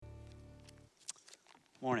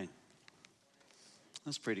Morning.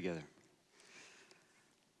 Let's pray together.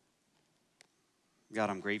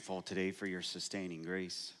 God, I'm grateful today for your sustaining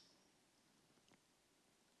grace.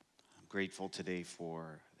 I'm grateful today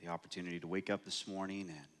for the opportunity to wake up this morning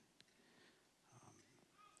and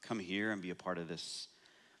come here and be a part of this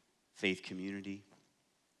faith community.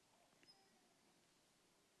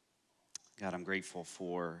 God, I'm grateful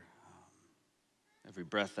for every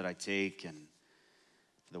breath that I take and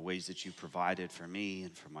for the ways that you provided for me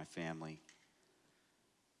and for my family.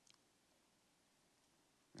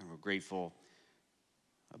 And we're grateful,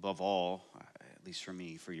 above all, at least for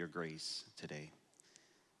me, for your grace today,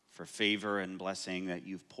 for favor and blessing that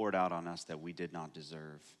you've poured out on us that we did not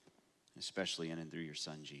deserve, especially in and through your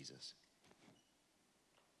Son, Jesus.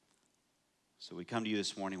 So we come to you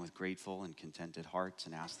this morning with grateful and contented hearts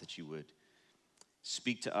and ask that you would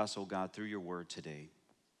speak to us, oh God, through your word today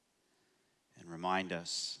and remind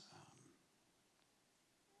us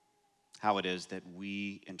how it is that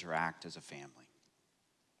we interact as a family.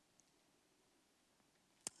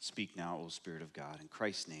 Speak now, O Spirit of God, in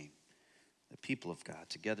Christ's name. The people of God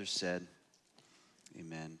together said,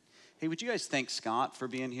 amen. Hey, would you guys thank Scott for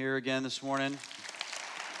being here again this morning?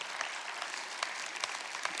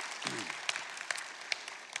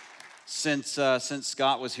 Since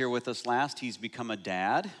Scott was here with us last, he's become a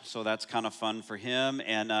dad, so that's kind of fun for him.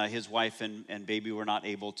 And his wife and baby were not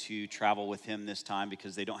able to travel with him this time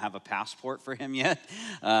because they don't have a passport for him yet,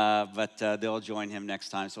 but they'll join him next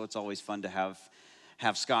time. So it's always fun to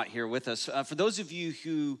have Scott here with us. For those of you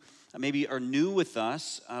who maybe are new with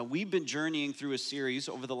us, we've been journeying through a series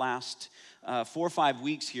over the last 4 or 5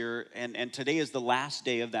 weeks here, and today is the last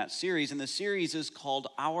day of that series, and the series is called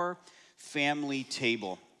Our Family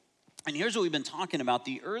Table. And here's what we've been talking about.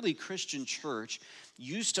 The early Christian church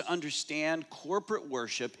used to understand corporate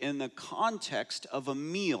worship in the context of a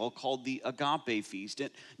meal called the agape feast. And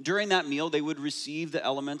during that meal, they would receive the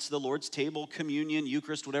elements of the Lord's table, communion,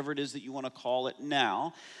 Eucharist, whatever it is that you want to call it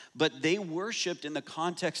now. But they worshiped in the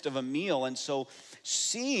context of a meal. And so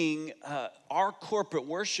seeing our corporate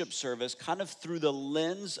worship service kind of through the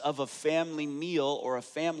lens of a family meal or a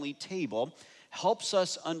family table helps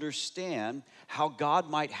us understand how God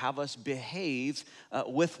might have us behave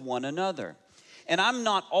with one another. And I'm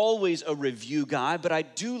not always a review guy, but I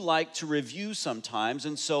do like to review sometimes.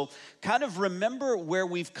 And so kind of remember where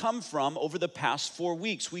we've come from over the past 4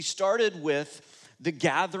 weeks. We started with the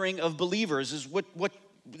gathering of believers, is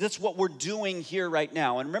that's what we're doing here right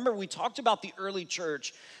now. And remember, we talked about the early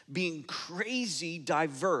church being crazy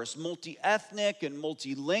diverse, multi-ethnic and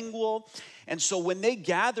multilingual. And so when they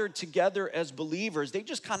gathered together as believers, they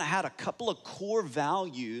just kind of had a couple of core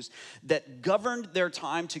values that governed their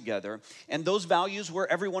time together. And those values were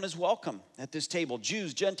everyone is welcome at this table.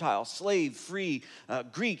 Jews, Gentiles, slave, free,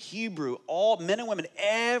 Greek, Hebrew, all men and women,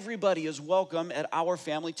 everybody is welcome at our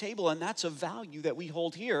family table. And that's a value that we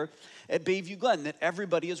hold here at Bayview Glen, that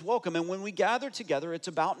everybody is welcome. And when we gather together, it's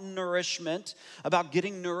about nourishment, about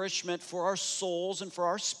getting nourishment for our souls and for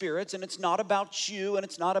our spirits. And it's not about you, and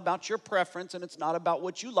it's not about your preference, and it's not about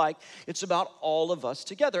what you like. It's about all of us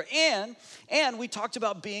together. And we talked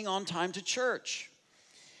about being on time to church.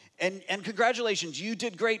 And congratulations, you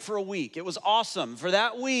did great for a week. It was awesome. For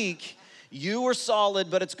that week, you were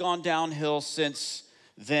solid, but it's gone downhill since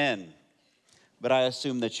then. But I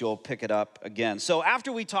assume that you'll pick it up again. So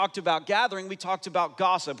after we talked about gathering, we talked about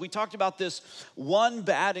gossip. We talked about this one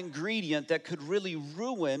bad ingredient that could really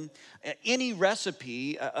ruin any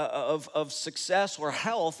recipe of success or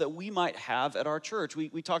health that we might have at our church. We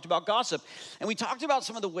talked about gossip. And we talked about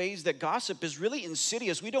some of the ways that gossip is really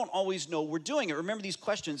insidious. We don't always know we're doing it. Remember these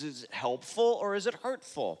questions. Is it helpful or is it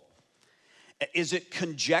hurtful? Is it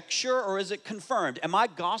conjecture or is it confirmed? Am I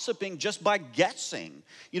gossiping just by guessing,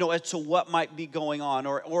 as to what might be going on?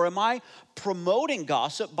 Or am I promoting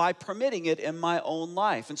gossip by permitting it in my own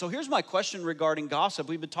life? And so here's my question regarding gossip.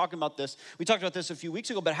 We've been talking about this. We talked about this a few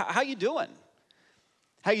weeks ago, but how you doing?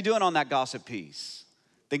 How you doing on that gossip piece?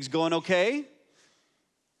 Things going okay?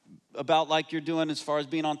 About like you're doing as far as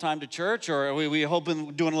being on time to church? Or are we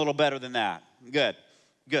hoping doing a little better than that? Good.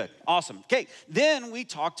 Awesome. Okay, then we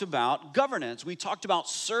talked about governance. We talked about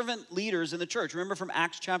servant leaders in the church. Remember from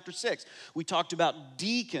Acts chapter 6, we talked about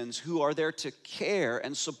deacons who are there to care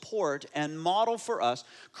and support and model for us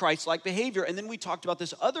Christ-like behavior. And then we talked about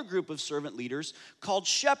this other group of servant leaders called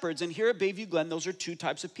shepherds. And here at Bayview Glen, those are two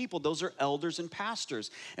types of people. Those are elders and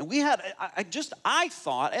pastors. And we had, I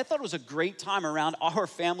thought it was a great time around our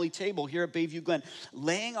family table here at Bayview Glen,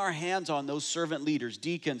 laying our hands on those servant leaders,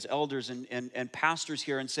 deacons, elders, and pastors here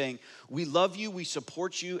here and saying, we love you, we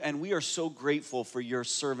support you, and we are so grateful for your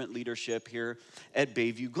servant leadership here at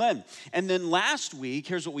Bayview Glen. And then last week,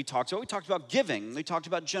 here's what we talked about. We talked about giving. We talked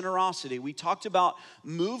about generosity. We talked about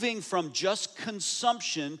moving from just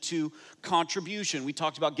consumption to contribution. We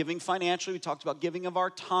talked about giving financially. We talked about giving of our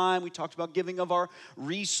time. We talked about giving of our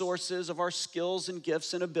resources, of our skills and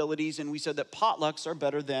gifts and abilities. And we said that potlucks are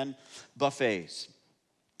better than buffets.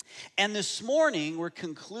 And this morning, we're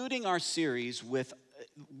concluding our series with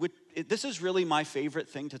this is really my favorite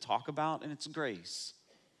thing to talk about, and it's grace.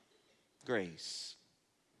 Grace.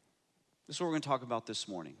 This is what we're going to talk about this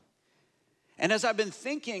morning. And as I've been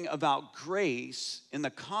thinking about grace in the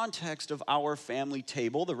context of our family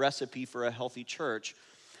table, the recipe for a healthy church,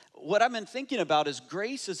 what I've been thinking about is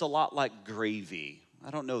grace is a lot like gravy.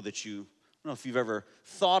 I don't know if you've ever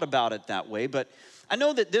thought about it that way, but I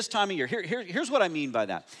know that this time of year, here's what I mean by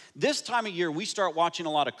that. This time of year, we start watching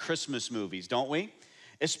a lot of Christmas movies, don't we?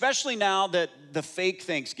 Especially now that the fake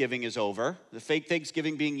Thanksgiving is over. The fake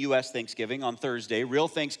Thanksgiving being U.S. Thanksgiving on Thursday. Real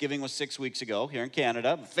Thanksgiving was 6 weeks ago here in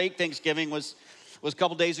Canada. Fake Thanksgiving was a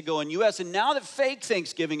couple days ago in U.S. And now that fake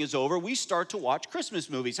Thanksgiving is over, we start to watch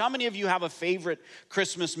Christmas movies. How many of you have a favorite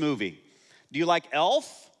Christmas movie? Do you like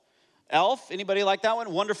Elf? Elf, anybody like that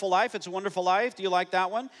one? Wonderful Life, It's a Wonderful Life. Do you like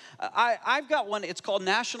that one? I've got one, it's called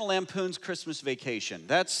National Lampoon's Christmas Vacation.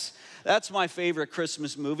 That's my favorite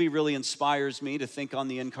Christmas movie, really inspires me to think on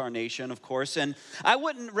the incarnation, of course. And I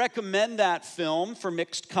wouldn't recommend that film for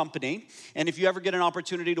mixed company. And if you ever get an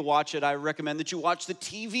opportunity to watch it, I recommend that you watch the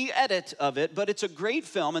TV edit of it. But it's a great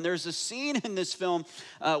film, and there's a scene in this film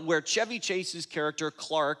where Chevy Chase's character,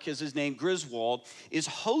 Clark is his name, Griswold, is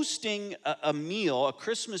hosting a meal, a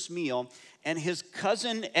Christmas meal, and his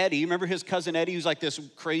cousin Eddie, remember his cousin Eddie, who's like this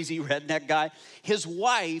crazy redneck guy? His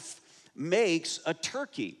wife makes a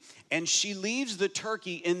turkey, and she leaves the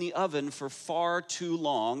turkey in the oven for far too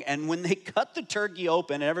long. And when they cut the turkey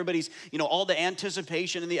open, and everybody's, all the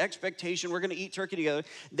anticipation and the expectation, we're going to eat turkey together,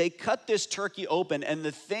 they cut this turkey open, and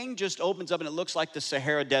the thing just opens up, and it looks like the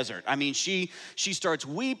Sahara Desert. I mean, she starts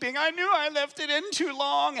weeping. I knew I left it in too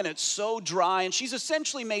long, and it's so dry. And she's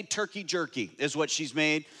essentially made turkey jerky, is what she's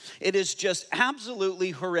made. It is just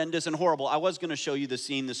absolutely horrendous and horrible. I was going to show you the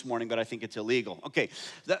scene this morning, but I think it's illegal. Okay,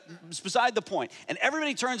 that's beside the point. And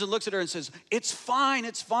everybody turns and looks at her and says, it's fine,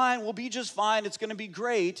 we'll be just fine, it's going to be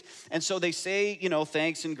great. And so they say,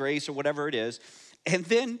 thanks and grace or whatever it is. And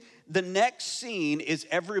then the next scene is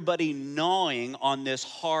everybody gnawing on this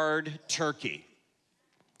hard turkey.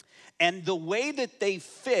 And the way that they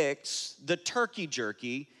fix the turkey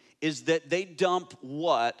jerky is that they dump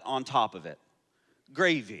what on top of it?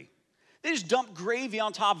 Gravy. They just dump gravy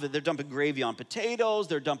on top of it. They're dumping gravy on potatoes.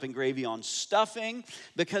 They're dumping gravy on stuffing.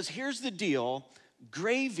 Because here's the deal.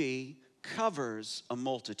 Gravy covers a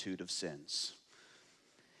multitude of sins.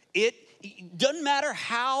 It doesn't matter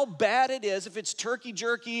how bad it is, if it's turkey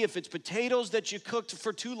jerky, if it's potatoes that you cooked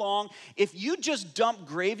for too long, if you just dump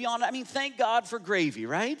gravy on it, thank God for gravy,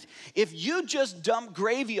 right? If you just dump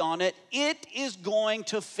gravy on it, it is going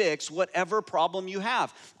to fix whatever problem you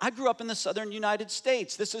have. I grew up in the southern United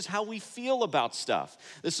States. This is how we feel about stuff.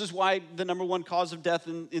 This is why the number one cause of death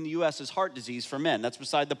in the U.S. is heart disease for men. That's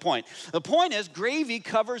beside the point. The point is gravy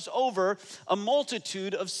covers over a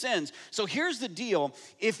multitude of sins. So here's the deal.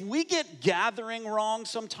 If we get gathering wrong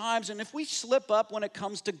sometimes, and if we slip up when it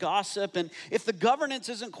comes to gossip, and if the governance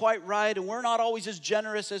isn't quite right, and we're not always as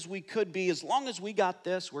generous as we could be, as long as we got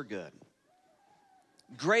this, we're good.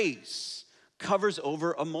 Grace covers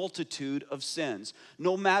over a multitude of sins.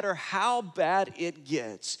 No matter how bad it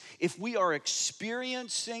gets, if we are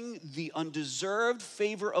experiencing the undeserved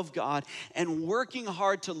favor of God and working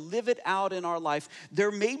hard to live it out in our life,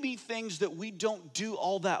 there may be things that we don't do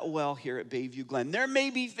all that well here at Bayview Glen. There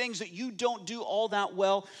may be things that you don't do all that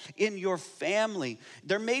well in your family.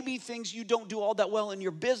 There may be things you don't do all that well in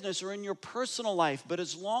your business or in your personal life. But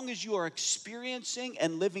as long as you are experiencing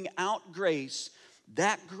and living out grace,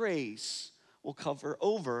 that grace will cover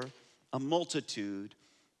over a multitude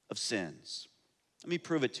of sins. Let me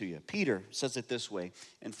prove it to you. Peter says it this way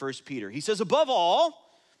in 1 Peter. He says, above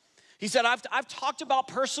all, he said, I've talked about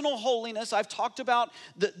personal holiness. I've talked about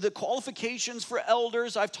the qualifications for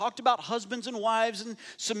elders. I've talked about husbands and wives and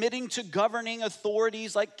submitting to governing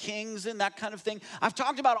authorities like kings and that kind of thing. I've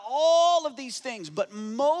talked about all of these things, but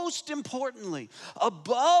most importantly,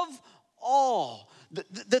 above all,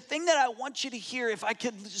 the thing that I want you to hear, if I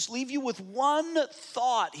could just leave you with one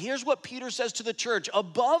thought, here's what Peter says to the church.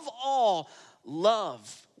 Above all,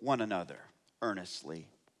 love one another earnestly,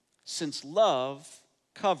 since love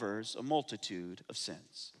covers a multitude of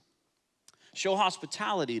sins. Show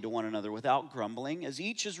hospitality to one another without grumbling. As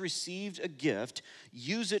each has received a gift,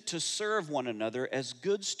 use it to serve one another as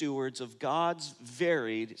good stewards of God's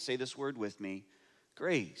varied, say this word with me,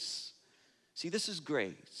 grace. See, this is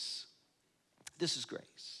grace. This is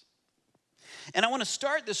grace. And I want to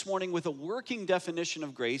start this morning with a working definition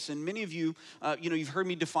of grace. And many of you, you've heard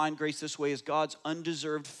me define grace this way as God's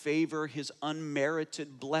undeserved favor, his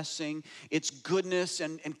unmerited blessing, its goodness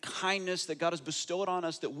and kindness that God has bestowed on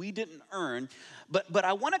us that we didn't earn. But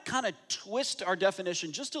I want to kind of twist our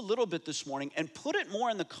definition just a little bit this morning and put it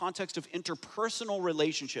more in the context of interpersonal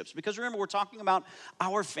relationships. Because remember, we're talking about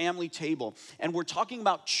our family table, and we're talking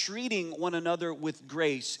about treating one another with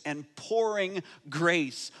grace and pouring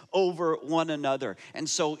grace over one another. And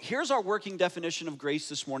so here's our working definition of grace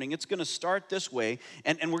this morning. It's going to start this way,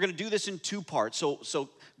 and we're going to do this in two parts. So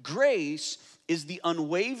grace is the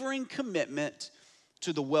unwavering commitment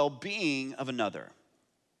to the well-being of another.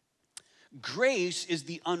 Grace is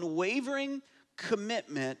the unwavering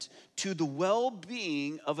commitment to the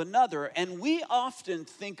well-being of another. And we often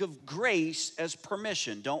think of grace as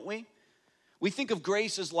permission, don't we? We think of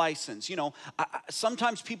grace as license.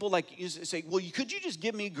 Sometimes people say, well, could you just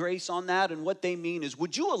give me grace on that? And what they mean is,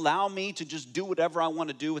 would you allow me to just do whatever I want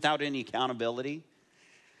to do without any accountability?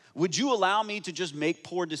 Would you allow me to just make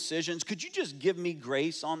poor decisions? Could you just give me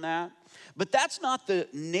grace on that? But that's not the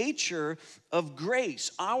nature of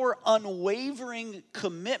grace. Our unwavering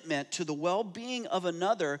commitment to the well-being of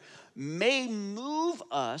another may move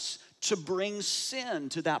us to bring sin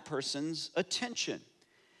to that person's attention.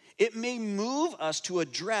 It may move us to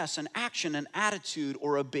address an action, an attitude,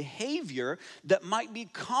 or a behavior that might be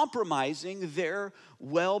compromising their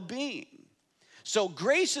well-being. So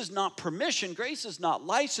grace is not permission. Grace is not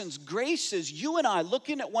license. Grace is you and I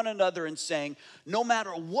looking at one another and saying, no matter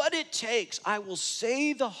what it takes, I will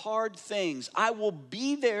say the hard things. I will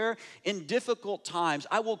be there in difficult times.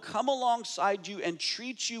 I will come alongside you and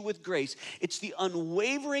treat you with grace. It's the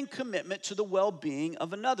unwavering commitment to the well-being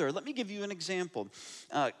of another. Let me give you an example.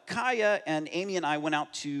 Kaya and Amy and I went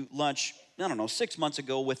out to lunch, 6 months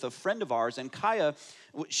ago with a friend of ours. And Kaya,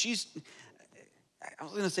 I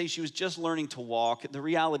was going to say she was just learning to walk. The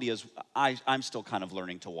reality is I'm still kind of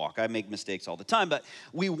learning to walk. I make mistakes all the time. But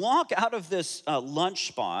we walk out of this lunch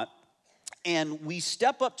spot, and we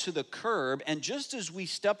step up to the curb. And just as we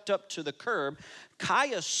stepped up to the curb,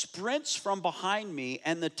 Kaya sprints from behind me.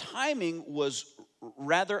 And the timing was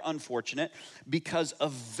rather unfortunate because a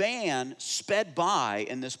van sped by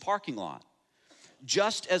in this parking lot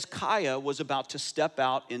just as Kaya was about to step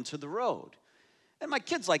out into the road. And my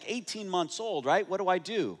kid's like 18 months old, right? What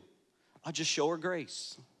do? I'll just show her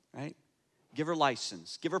grace, right? Give her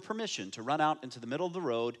license, give her permission to run out into the middle of the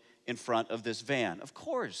road in front of this van. Of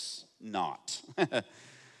course not.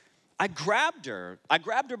 I grabbed her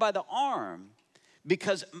by the arm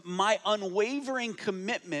because my unwavering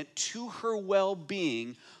commitment to her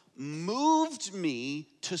well-being moved me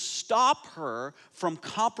to stop her from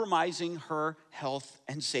compromising her health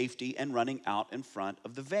and safety and running out in front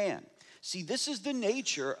of the van. See, this is the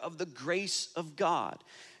nature of the grace of God.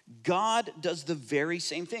 God does the very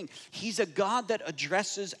same thing. He's a God that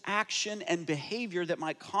addresses action and behavior that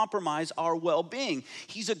might compromise our well-being.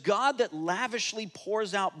 He's a God that lavishly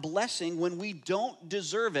pours out blessing when we don't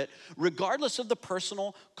deserve it, regardless of the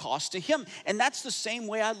personal cost to him. And that's the same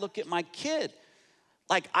way I look at my kid.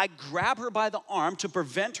 Like, I grab her by the arm to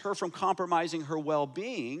prevent her from compromising her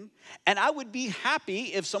well-being. And I would be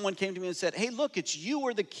happy if someone came to me and said, hey, look, it's you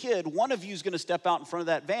or the kid. One of you is going to step out in front of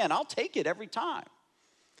that van. I'll take it every time.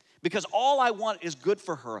 Because all I want is good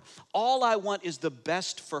for her. All I want is the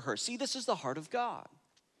best for her. See, this is the heart of God.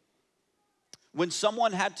 When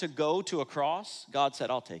someone had to go to a cross, God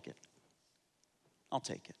said, I'll take it. I'll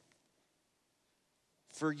take it.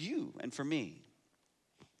 For you and for me.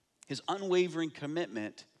 His unwavering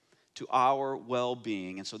commitment to our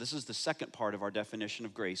well-being. And so this is the second part of our definition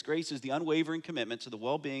of grace. Grace is the unwavering commitment to the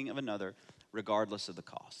well-being of another, regardless of the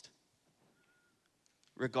cost.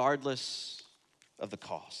 Regardless of the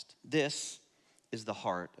cost. This is the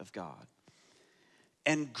heart of God.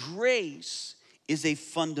 And grace is a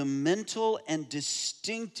fundamental and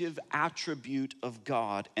distinctive attribute of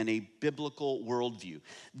God and a biblical worldview.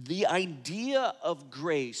 The idea of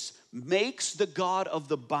grace makes the God of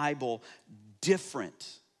the Bible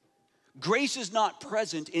different. Grace is not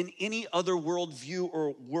present in any other worldview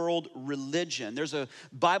or world religion. There's a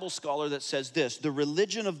Bible scholar that says this: the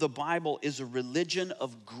religion of the Bible is a religion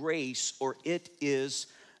of grace, or it is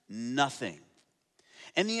nothing.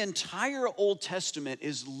 And the entire Old Testament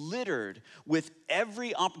is littered with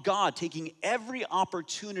God taking every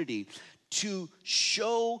opportunity to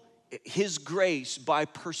show his grace by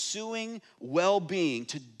pursuing well-being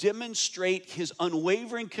to demonstrate his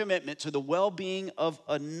unwavering commitment to the well-being of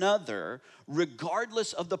another,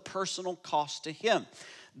 regardless of the personal cost to him.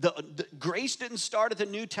 The grace didn't start at the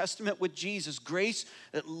New Testament with Jesus. Grace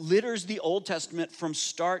litters the Old Testament from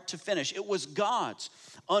start to finish. It was God's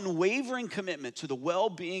unwavering commitment to the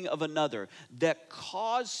well-being of another that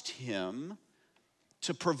caused him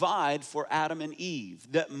to provide for Adam and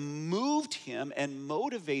Eve, that moved him and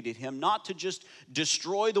motivated him not to just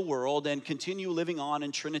destroy the world and continue living on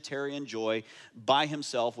in Trinitarian joy by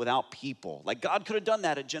himself without people. Like God could have done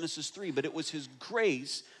that at Genesis 3, but it was his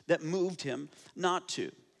grace that moved him not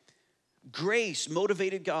to. Grace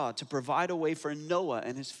motivated God to provide a way for Noah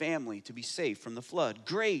and his family to be safe from the flood.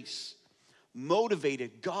 Grace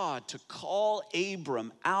motivated God to call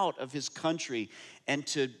Abram out of his country and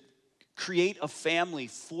to create a family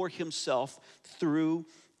for himself through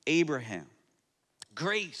Abraham.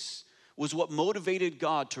 Grace was what motivated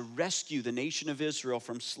God to rescue the nation of Israel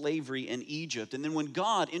from slavery in Egypt. And then when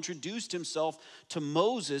God introduced himself to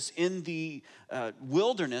Moses in the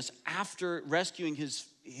wilderness after rescuing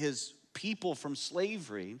his people from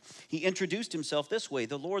slavery, he introduced himself this way: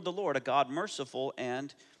 the Lord, a God merciful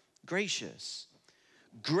and gracious.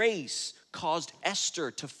 Grace caused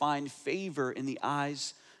Esther to find favor in the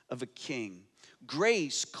eyes of a king.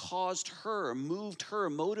 Grace moved her,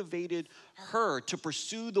 motivated her to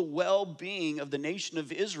pursue the well-being of the nation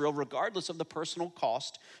of Israel, regardless of the personal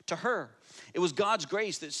cost to her. It was God's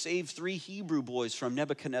grace that saved 3 Hebrew boys from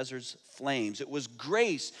Nebuchadnezzar's flames. It was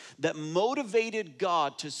grace that motivated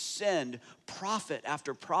God to send prophet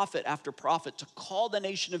after prophet after prophet to call the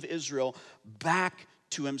nation of Israel back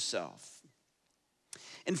to himself.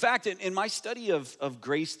 In fact, in my study of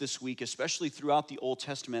grace this week, especially throughout the Old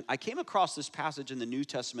Testament, I came across this passage in the New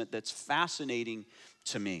Testament that's fascinating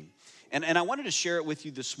to me. And I wanted to share it with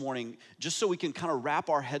you this morning just so we can kind of wrap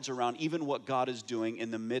our heads around even what God is doing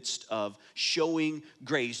in the midst of showing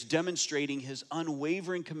grace, demonstrating his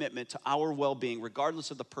unwavering commitment to our well-being,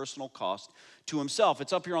 regardless of the personal cost to himself.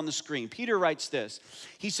 It's up here on the screen. Peter writes this.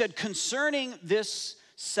 He said, concerning this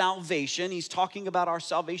salvation, he's talking about our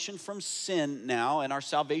salvation from sin now and our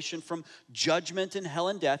salvation from judgment and hell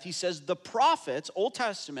and death. He says, the prophets, Old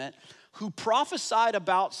Testament, who prophesied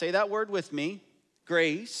about, say that word with me,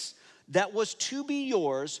 grace, that was to be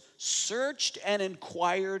yours, searched and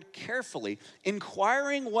inquired carefully,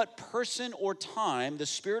 inquiring what person or time the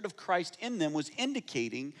Spirit of Christ in them was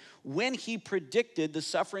indicating when he predicted the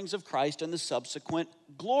sufferings of Christ and the subsequent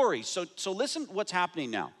glory. So listen what's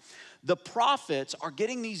happening now. The prophets are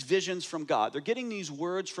getting these visions from God. They're getting these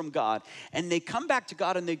words from God. And they come back to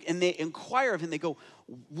God and they inquire of him. They go,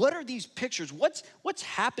 what are these pictures? What's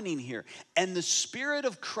happening here? And the Spirit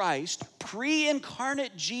of Christ,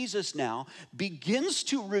 pre-incarnate Jesus now, begins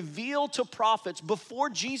to reveal to prophets before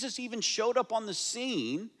Jesus even showed up on the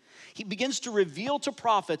scene. He begins to reveal to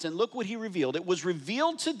prophets, and look what he revealed. It was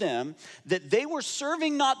revealed to them that they were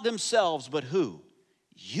serving not themselves, but who?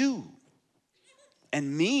 You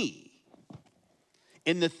and me.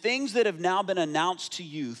 In the things that have now been announced to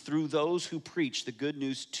you through those who preach the good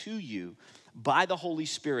news to you by the Holy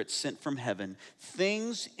Spirit sent from heaven,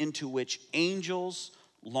 things into which angels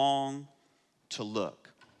long to look.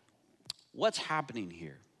 What's happening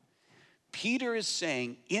here? Peter is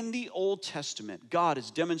saying in the Old Testament, God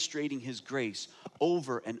is demonstrating his grace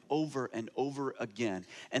over and over and over again.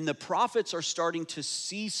 And the prophets are starting to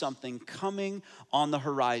see something coming on the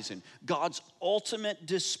horizon, God's ultimate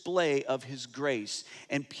display of his grace.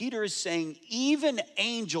 And Peter is saying even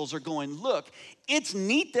angels are going, look, it's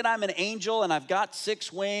neat that I'm an angel and I've got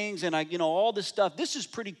 6 wings and all this stuff. This is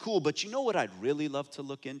pretty cool, but you know what I'd really love to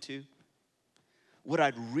look into? What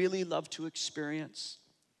I'd really love to experience?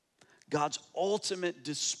 God's ultimate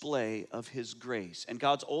display of his grace. And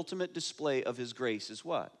God's ultimate display of his grace is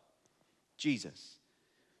what? Jesus.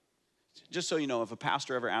 Just so you know, if a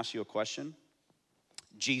pastor ever asks you a question,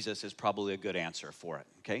 Jesus is probably a good answer for it,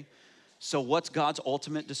 okay? So what's God's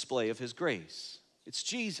ultimate display of his grace? It's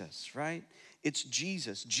Jesus, right? It's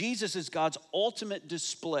Jesus. Jesus is God's ultimate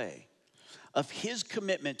display of his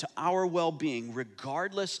commitment to our well-being,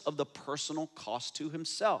 regardless of the personal cost to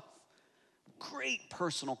himself. Great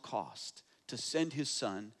personal cost to send his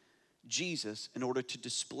son, Jesus, in order to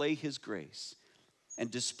display his grace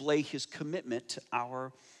and display his commitment to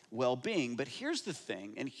our well-being. But here's the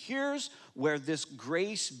thing, and here's where this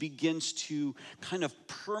grace begins to kind of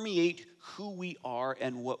permeate who we are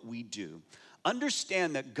and what we do.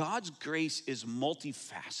 Understand that God's grace is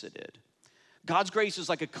multifaceted. God's grace is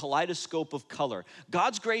like a kaleidoscope of color.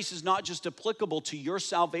 God's grace is not just applicable to your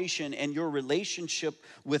salvation and your relationship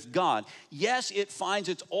with God. Yes, it finds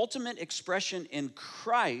its ultimate expression in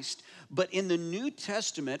Christ, but in the New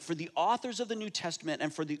Testament, for the authors of the New Testament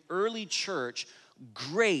and for the early church,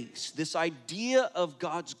 grace, this idea of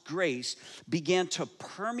God's grace, began to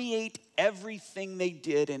permeate everything they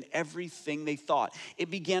did and everything they thought.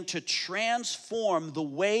 It began to transform the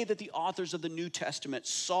way that the authors of the New Testament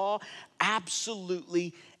saw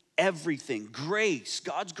absolutely everything. Grace,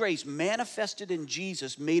 God's grace manifested in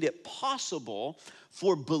Jesus, made it possible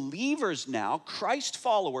for believers now, Christ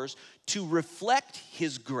followers, to reflect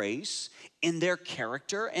his grace in their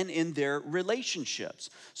character and in their relationships.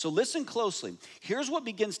 So listen closely. Here's what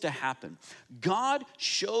begins to happen. God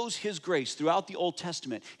shows his grace throughout the Old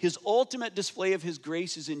Testament. His ultimate display of his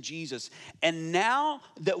grace is in Jesus. And now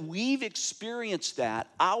that we've experienced that,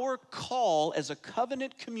 our call as a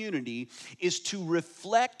covenant community is to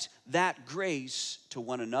reflect that grace to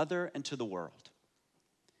one another and to the world.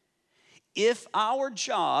 If our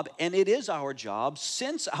job, and it is our job,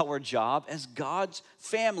 since our job as God's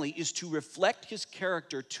family is to reflect his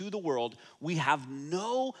character to the world, we have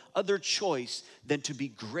no other choice than to be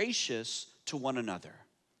gracious to one another.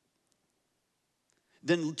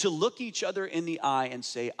 Than to look each other in the eye and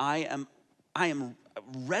say, I am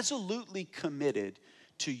resolutely committed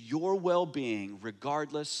to your well-being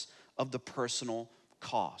regardless of the personal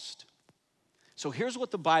cost. So here's what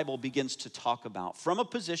the Bible begins to talk about. From a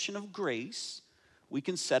position of grace, we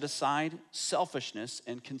can set aside selfishness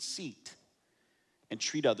and conceit and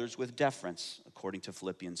treat others with deference, according to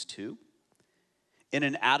Philippians 2. In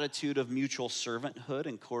an attitude of mutual servanthood,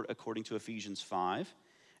 according to Ephesians 5.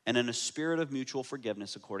 And in a spirit of mutual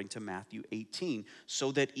forgiveness, according to Matthew 18,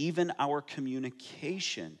 so that even our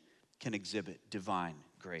communication can exhibit divine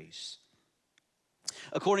grace.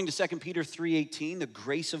 According to 2 Peter 3:18, the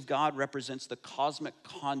grace of God represents the cosmic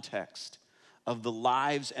context of the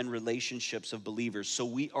lives and relationships of believers. So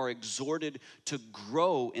we are exhorted to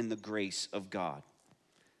grow in the grace of God.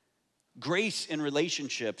 Grace in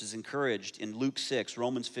relationships is encouraged in Luke 6,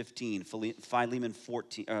 Romans 15, Philemon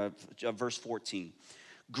 14, verse 14.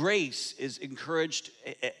 Grace is encouraged,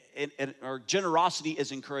 or generosity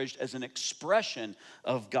is encouraged as an expression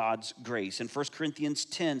of God's grace. In 1 Corinthians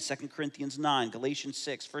 10, 2 Corinthians 9, Galatians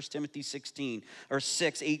 6, 1 Timothy 16, or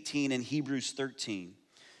 6, 18, and Hebrews 13.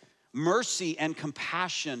 Mercy and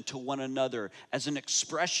compassion to one another as an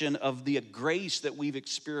expression of the grace that we've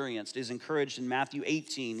experienced is encouraged in Matthew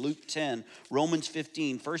 18, Luke 10, Romans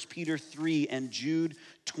 15, 1 Peter 3, and Jude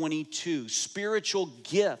 22. Spiritual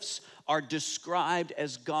gifts are described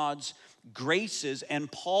as God's graces,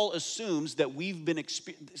 and Paul assumes that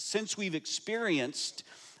since we've experienced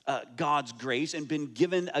God's grace and been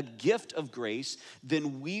given a gift of grace,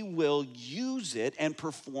 then we will use it and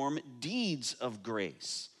perform deeds of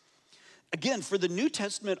grace. Again, for the New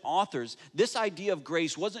Testament authors, this idea of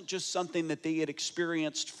grace wasn't just something that they had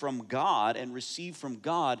experienced from God and received from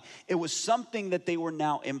God. It was something that they were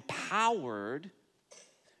now empowered,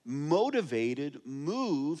 motivated,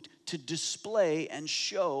 moved to display and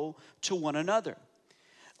show to one another.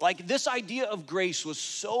 Like, this idea of grace was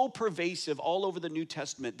so pervasive all over the New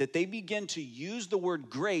Testament that they began to use the word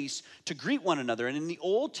grace to greet one another. And in the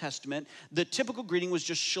Old Testament, the typical greeting was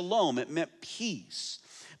just shalom. It meant peace.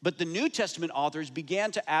 But the New Testament authors began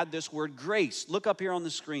to add this word grace. Look up here on the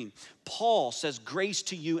screen. Paul says grace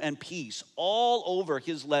to you and peace all over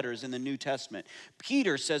his letters in the New Testament.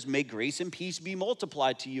 Peter says may grace and peace be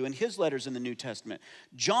multiplied to you in his letters in the New Testament.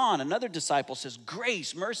 John, another disciple, says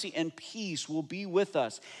grace, mercy, and peace will be with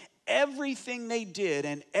us. Everything they did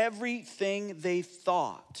and everything they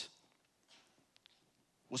thought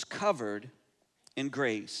was covered in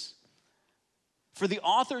grace. For the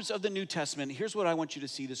authors of the New Testament, here's what I want you to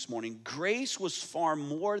see this morning. Grace was far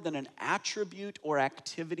more than an attribute or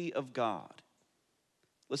activity of God.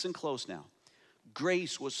 Listen close now.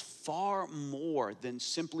 Grace was far more than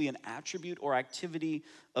simply an attribute or activity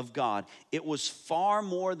of God. It was far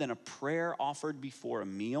more than a prayer offered before a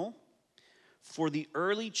meal. For the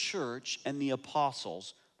early church and the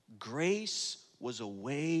apostles, grace was a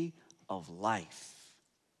way of life.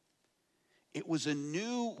 It was a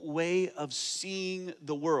new way of seeing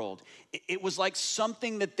the world. It was like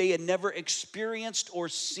something that they had never experienced or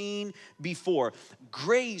seen before.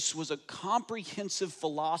 Grace was a comprehensive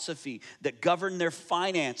philosophy that governed their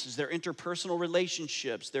finances, their interpersonal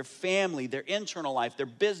relationships, their family, their internal life, their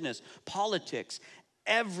business, politics,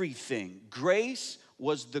 everything. Grace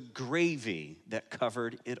was the gravy that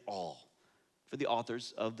covered it all for the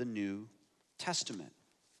authors of the New Testament.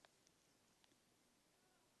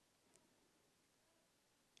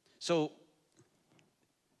 So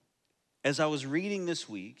As I was reading this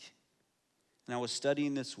week, and I was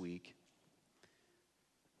studying this week,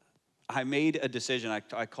 I made a decision.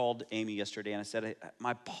 I called Amy yesterday and I said,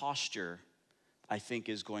 my posture, I think,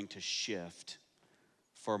 is going to shift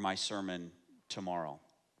for my sermon tomorrow.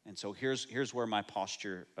 And so here's where my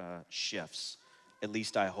posture shifts. At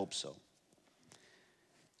least I hope so.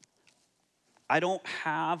 I don't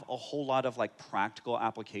have a whole lot of like practical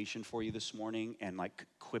application for you this morning and like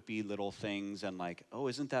quippy little things and like, oh,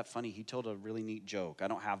 isn't that funny? He told a really neat joke. I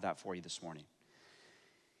don't have that for you this morning.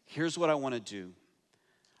 Here's what I want to do.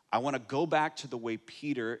 I want to go back to the way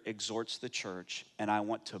Peter exhorts the church, and I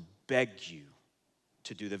want to beg you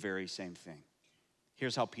to do the very same thing.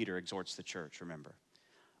 Here's how Peter exhorts the church, remember.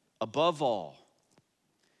 Above all,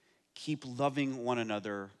 keep loving one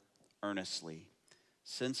another earnestly,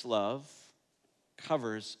 since love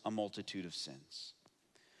covers a multitude of sins.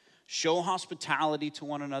 Show hospitality to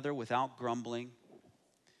one another without grumbling.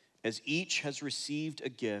 As each has received a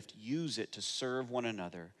gift, use it to serve one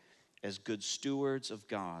another as good stewards of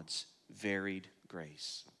God's varied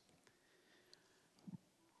grace.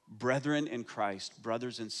 Brethren in Christ,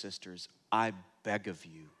 brothers and sisters, I beg of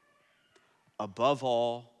you, above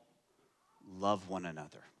all, love one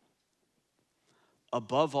another.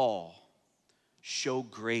 Above all, show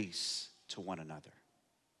grace to one another.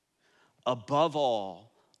 Above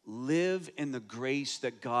all, live in the grace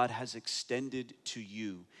that God has extended to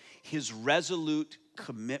you, his resolute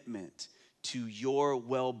commitment to your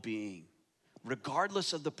well-being,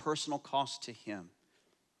 regardless of the personal cost to him,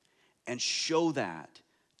 and show that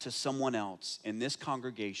to someone else in this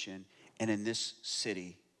congregation and in this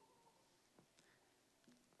city.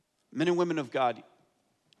 Men and women of God,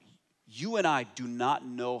 you and I do not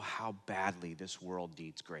know how badly this world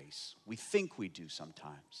needs grace. We think we do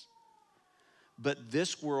sometimes. But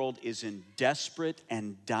this world is in desperate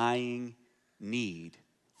and dying need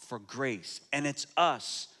for grace. And it's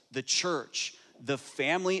us, the church, the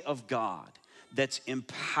family of God, that's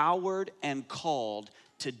empowered and called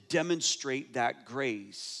to demonstrate that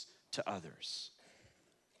grace to others.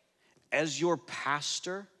 As your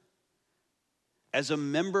pastor, as a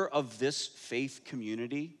member of this faith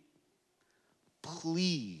community,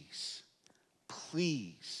 please,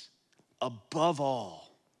 above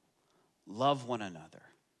all, love one another,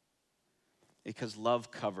 because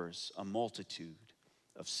love covers a multitude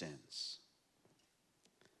of sins.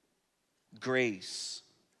 Grace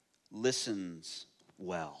listens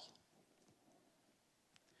well.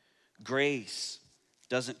 Grace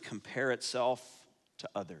doesn't compare itself to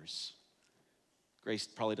others. Grace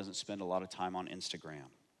probably doesn't spend a lot of time on Instagram.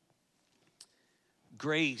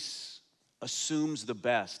 Grace assumes the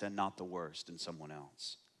best and not the worst in someone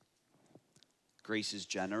else. Grace is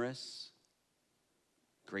generous.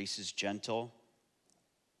 Grace is gentle.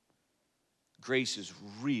 Grace is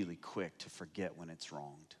really quick to forget when it's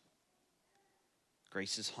wronged.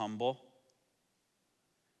 Grace is humble.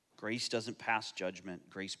 Grace doesn't pass judgment.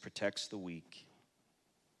 Grace protects the weak.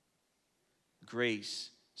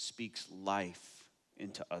 Grace speaks life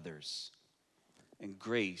into others. And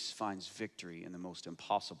grace finds victory in the most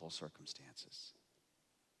impossible circumstances.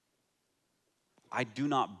 I do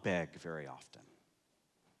not beg very often.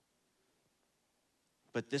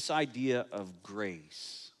 But this idea of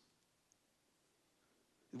grace,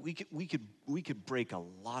 we could break a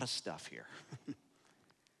lot of stuff here.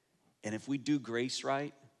 And if we do grace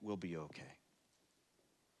right, we'll be okay.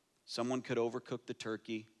 Someone could overcook the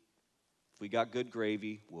turkey. If we got good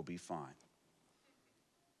gravy, we'll be fine.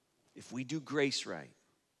 If we do grace right,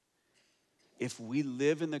 if we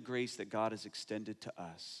live in the grace that God has extended to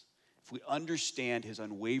us, if we understand his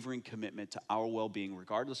unwavering commitment to our well-being,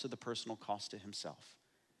 regardless of the personal cost to himself,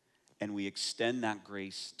 and we extend that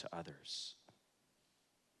grace to others,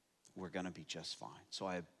 we're going to be just fine. So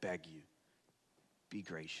I beg you, be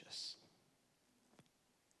gracious.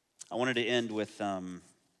 I wanted to end with the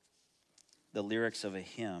lyrics of a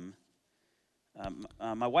hymn.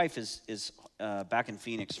 My wife is back in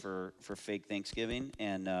Phoenix for fake Thanksgiving,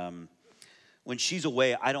 and when she's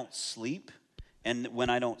away, I don't sleep. And when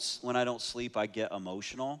I don't sleep, I get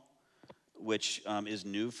emotional, which is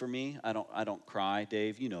new for me. I don't cry,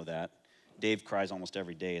 Dave. You know that. Dave cries almost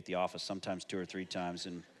every day at the office, sometimes 2 or 3 times,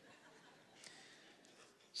 and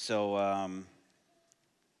so I'm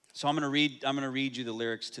going to read you the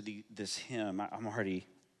lyrics to this hymn.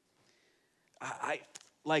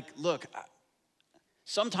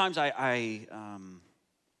 Sometimes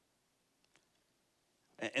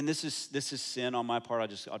and this is sin on my part.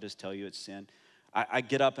 I'll just tell you it's sin. I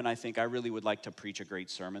get up and I think I really would like to preach a great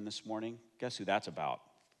sermon this morning. Guess who that's about?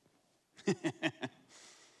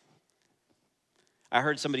 I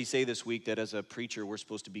heard somebody say this week that as a preacher, we're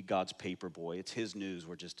supposed to be God's paper boy. It's his news,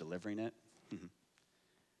 we're just delivering it.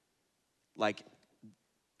 Like,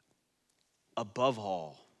 above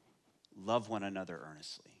all, love one another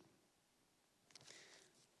earnestly.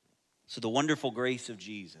 So the wonderful grace of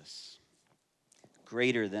Jesus,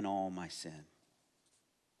 greater than all my sin.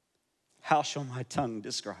 How shall my tongue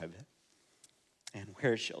describe it? And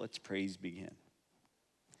where shall its praise begin?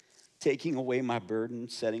 Taking away my burden,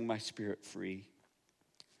 setting my spirit free.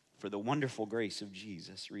 For the wonderful grace of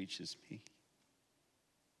Jesus reaches me.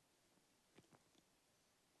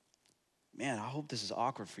 Man, I hope this is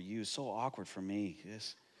awkward for you. It's so awkward for me.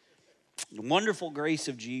 Yes. The wonderful grace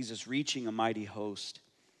of Jesus reaching a mighty host.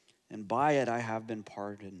 And by it I have been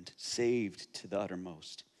pardoned, saved to the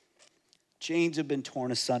uttermost. Chains have been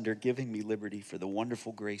torn asunder, giving me liberty, for the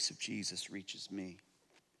wonderful grace of Jesus reaches me.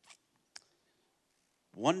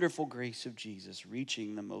 Wonderful grace of Jesus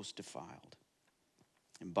reaching the most defiled,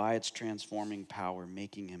 and by its transforming power,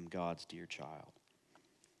 making him God's dear child.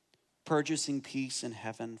 Purchasing peace in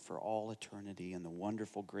heaven for all eternity, and the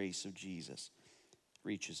wonderful grace of Jesus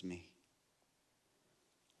reaches me.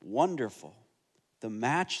 Wonderful, the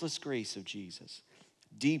matchless grace of Jesus,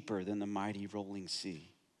 deeper than the mighty rolling sea,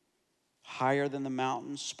 higher than the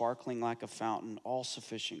mountains, sparkling like a fountain,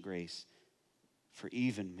 all-sufficient grace for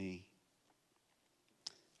even me.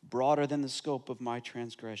 Broader than the scope of my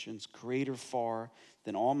transgressions, greater far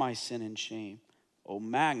than all my sin and shame. Oh,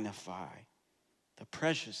 magnify the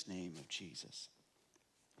precious name of Jesus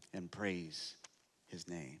and praise his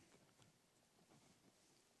name.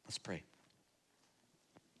 Let's pray.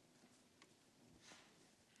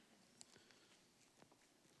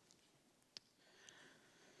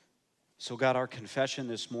 So God, our confession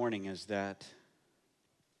this morning is that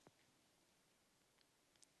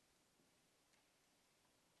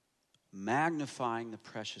magnifying the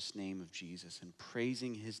precious name of Jesus and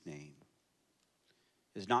praising his name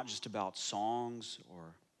is not just about songs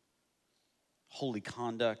or holy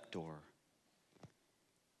conduct or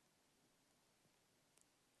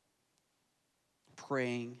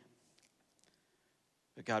praying.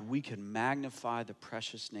 But God, we can magnify the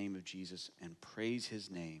precious name of Jesus and praise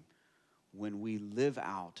his name when we live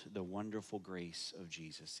out the wonderful grace of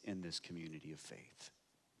Jesus in this community of faith.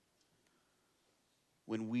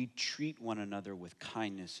 When we treat one another with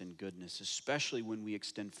kindness and goodness, especially when we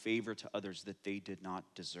extend favor to others that they did not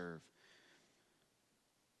deserve.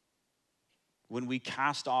 When we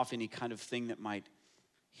cast off any kind of thing that might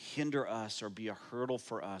hinder us or be a hurdle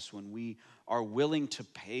for us, when we are willing to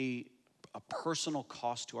pay a personal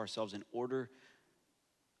cost to ourselves in order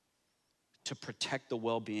to protect the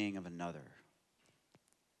well-being of another.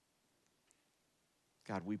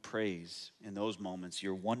 God, we praise in those moments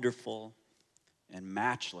your wonderful and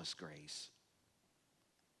matchless grace.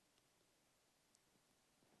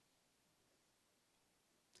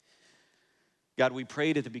 God, we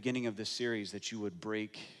prayed at the beginning of this series that you would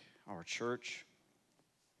break our church.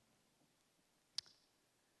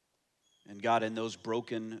 And God, in those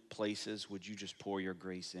broken places, would you just pour your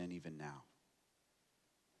grace in even now?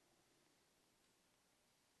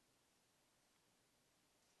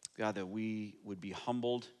 God, that we would be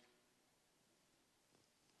humbled,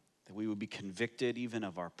 that we would be convicted even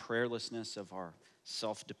of our prayerlessness, of our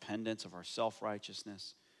self-dependence, of our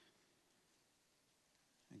self-righteousness.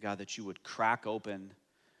 And God, that you would crack open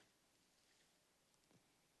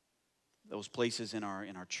those places in our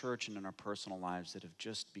church and in our personal lives that have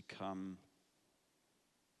just become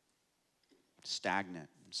stagnant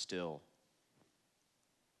and still.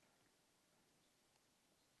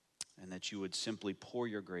 And that you would simply pour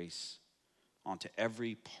your grace onto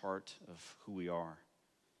every part of who we are,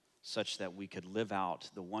 such that we could live out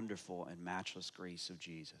the wonderful and matchless grace of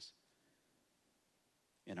Jesus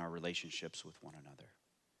in our relationships with one another.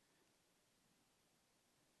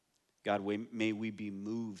 God, may we be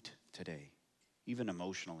moved today, even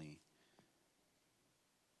emotionally,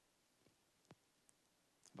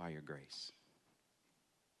 by your grace.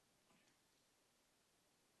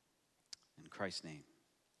 In Christ's name,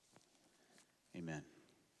 amen.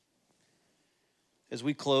 As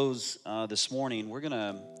we close this morning, we're going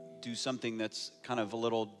to do something that's kind of a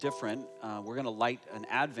little different. We're going to light an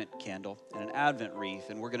Advent candle and an Advent wreath,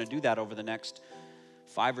 and we're going to do that over the next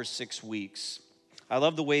 5 or 6 weeks. I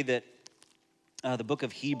love the way that the book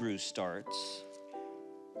of Hebrews starts.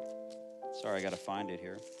 Sorry, I got to find it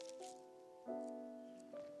here.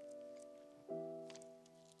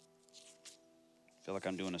 I feel like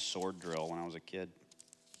I'm doing a sword drill when I was a kid.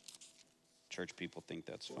 Church people think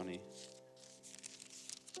that's funny.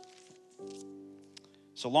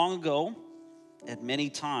 So long ago, At many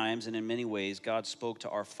times and in many ways, God spoke to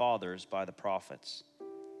our fathers by the prophets.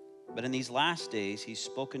 But in these last days, he's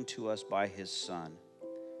spoken to us by his Son,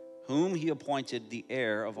 whom he appointed the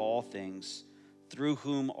heir of all things, through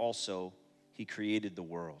whom also he created the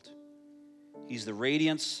world. He's the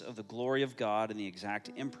radiance of the glory of God and the exact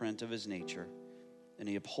imprint of his nature, and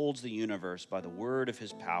he upholds the universe by the word of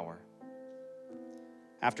his power.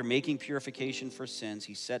 After making purification for sins,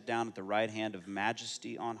 he sat down at the right hand of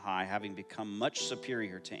majesty on high, having become much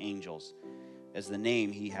superior to angels, as the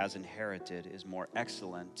name he has inherited is more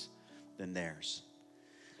excellent than theirs.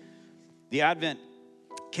 The Advent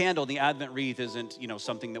candle, the Advent wreath isn't,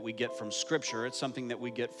 something that we get from Scripture. It's something that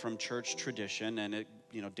we get from church tradition, and it,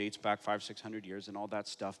 dates back 500-600 years and all that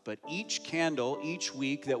stuff. But each candle, each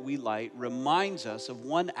week that we light reminds us of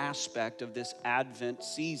one aspect of this Advent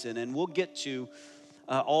season, and we'll get to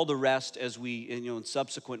all the rest as we, in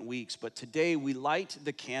subsequent weeks. But today we light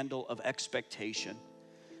the candle of expectation,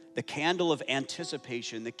 the candle of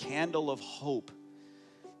anticipation, the candle of hope.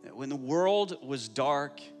 When the world was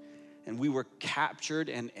dark and we were captured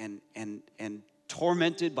and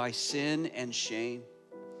tormented by sin and shame,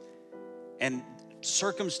 and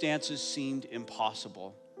circumstances seemed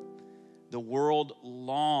impossible, the world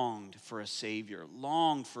longed for a Savior,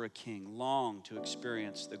 longed for a King, longed to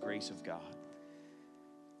experience the grace of God.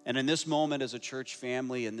 And in this moment as a church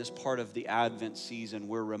family, in this part of the Advent season,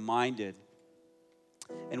 we're reminded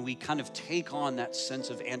and we kind of take on that sense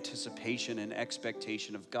of anticipation and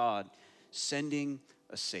expectation of God sending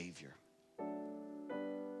a Savior.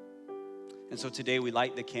 And so today we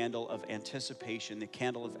light the candle of anticipation, the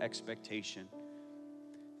candle of expectation.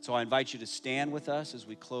 So I invite you to stand with us as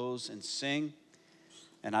we close and sing,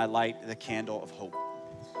 and I light the candle of hope.